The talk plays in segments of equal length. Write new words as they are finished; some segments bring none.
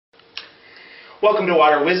Welcome to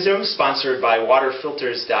Water Wisdom, sponsored by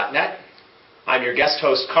waterfilters.net. I'm your guest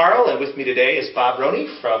host, Carl, and with me today is Bob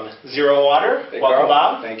Rodie from ZeroWater. Hey, Welcome, Carl.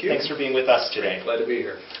 Bob. Thank you. Thanks for being with us today. Glad to be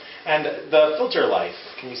here. And the filter life,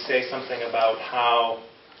 can you say something about how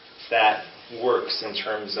that works in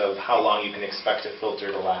terms of how long you can expect a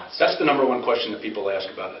filter to last? That's the number one question that people ask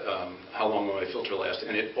about how long will my filter last,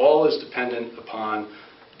 and it all is dependent upon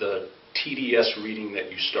the TDS reading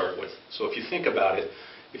that you start with. So if you think about it,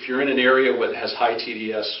 if you're in an area that has high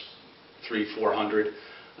TDS, 300-400,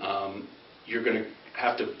 you're going to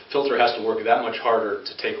have to, the filter has to work that much harder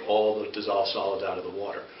to take all the dissolved solids out of the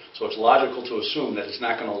water. So it's logical to assume that it's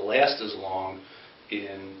not going to last as long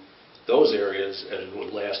in those areas as it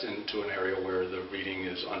would last into an area where the reading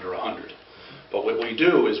is under 100. But what we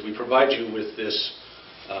do is we provide you with this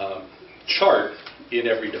chart in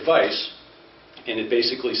every device, and it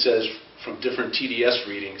basically says from different TDS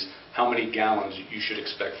readings how many gallons you should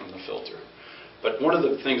expect from the filter. But one of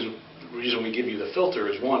the things, the reason we give you the filter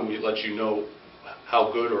is, one, we let you know how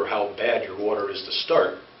good or how bad your water is to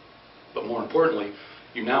start. But more importantly,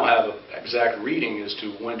 you now have an exact reading as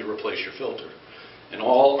to when to replace your filter. In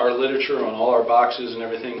all our literature, on all our boxes and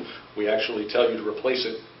everything, we actually tell you to replace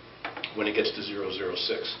it when it gets to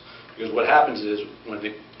 006. Because what happens is, when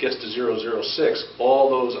it gets to 006, all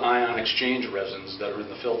those ion exchange resins that are in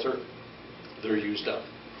the filter, they're used up.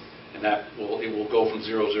 And it will go from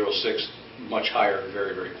 006 much higher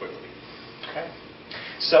very, very quickly. Okay.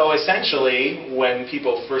 So essentially, when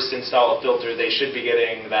people first install a filter, they should be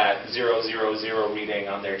getting that 000 reading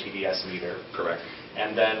on their TDS meter. Correct.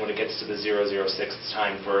 And then when it gets to the 006, it's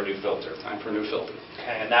time for a new filter. Time for a new filter.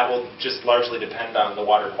 Okay, and that will just largely depend on the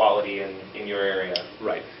water quality in your area.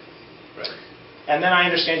 Right. Right. And then I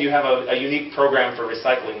understand you have a unique program for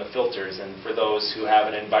recycling the filters, and for those who have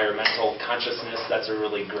an environmental consciousness, that's a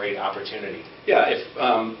really great opportunity. Yeah, if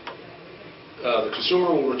the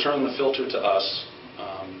consumer will return the filter to us,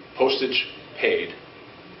 postage paid,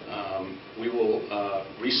 we will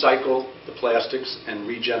recycle the plastics and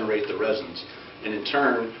regenerate the resins. And in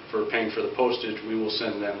turn, for paying for the postage, we will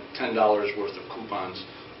send them $10 worth of coupons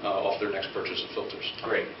off their next purchase of filters.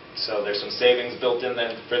 Great. So there's some savings built in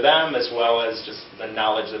then for them, as well as just the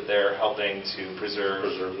knowledge that they're helping to preserve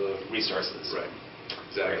the resources. Right.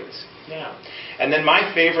 Exactly. Great. Yeah. And then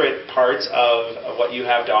my favorite part of what you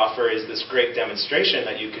have to offer is this great demonstration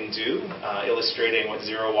that you can do, illustrating what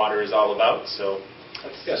ZeroWater is all about. So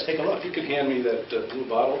let's take a look. If you could hand me that blue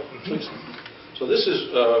bottle, please. So this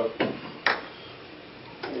is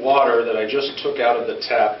water that I just took out of the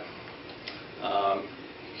tap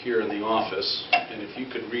here in the office, and if you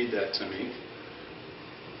could read that to me.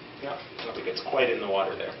 Yeah, I don't think it's quite in the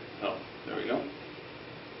water there. Oh, there we go.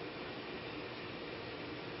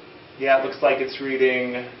 Yeah, it looks like it's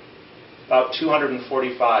reading about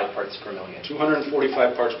 245 parts per million.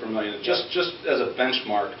 245 parts per million. Just as a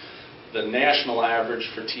benchmark, the national average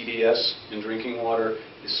for TDS in drinking water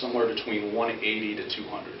is somewhere between 180 to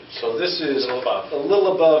 200. So this is a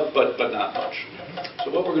little above, but not much. So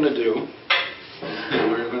what we're going to do,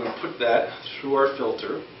 we're going to put that through our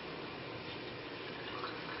filter.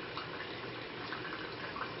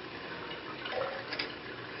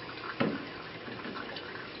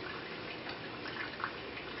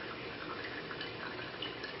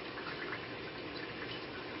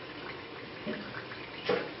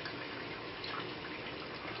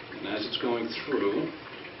 And as it's going through,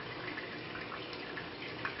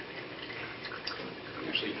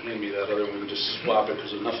 actually hand me that other one, we can just swap it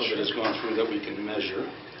because enough of it has gone through that we can measure.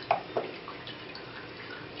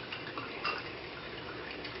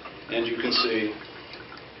 And you can see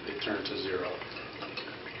it turned to 0.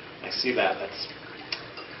 I see that. That's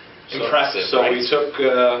impressive. So right? we took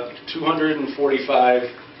 245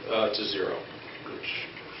 to 0, which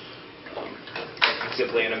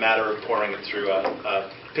simply in a matter of pouring it through a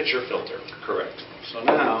pitcher filter. Correct. So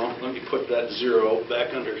now let me put that 0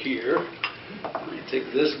 back under here. I'm going to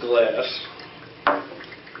take this glass,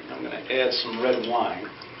 and I'm going to add some red wine.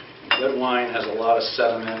 Red wine has a lot of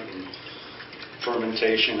sediment and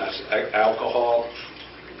fermentation, alcohol,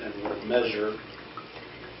 and we'll measure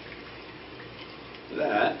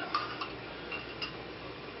that.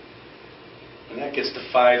 And that gets to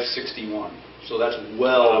 561. So that's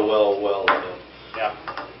well above. Yeah.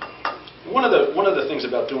 One of the things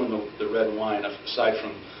about doing the red wine, aside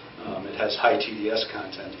from it has high TDS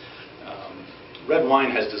content, red wine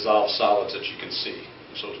has dissolved solids that you can see,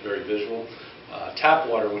 so it's very visual. Tap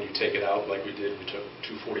water, when you take it out, like we did, we took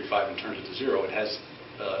 245 and turned it to 0, it has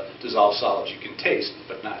dissolved solids you can taste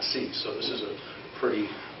but not see. So this is a pretty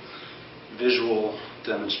visual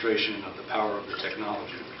demonstration of the power of the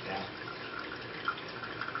technology. Yeah.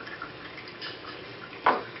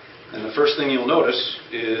 the first thing you'll notice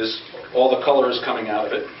is all the color is coming out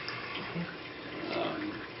of it.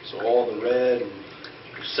 So all the red and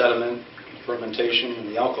sediment, fermentation, and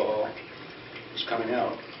the alcohol is coming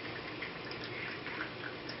out.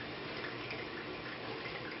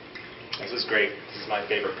 This is great. This is my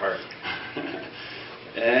favorite part.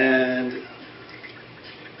 And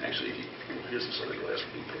actually, here's this other glass.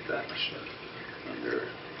 We can put that under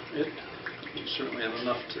it. You certainly have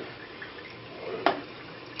enough to.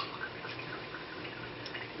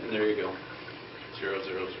 And there you go. 0,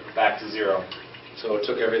 0, 0. Back to 0. So it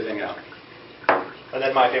took everything out. And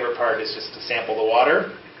then my favorite part is just to sample the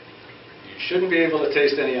water. You shouldn't be able to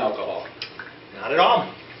taste any alcohol. Not at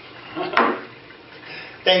all.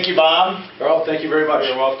 Thank you, Bob. Carl, thank you very much.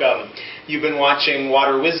 You're welcome. You've been watching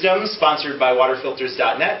Water Wisdom, sponsored by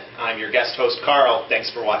waterfilters.net. I'm your guest host, Carl.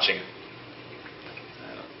 Thanks for watching.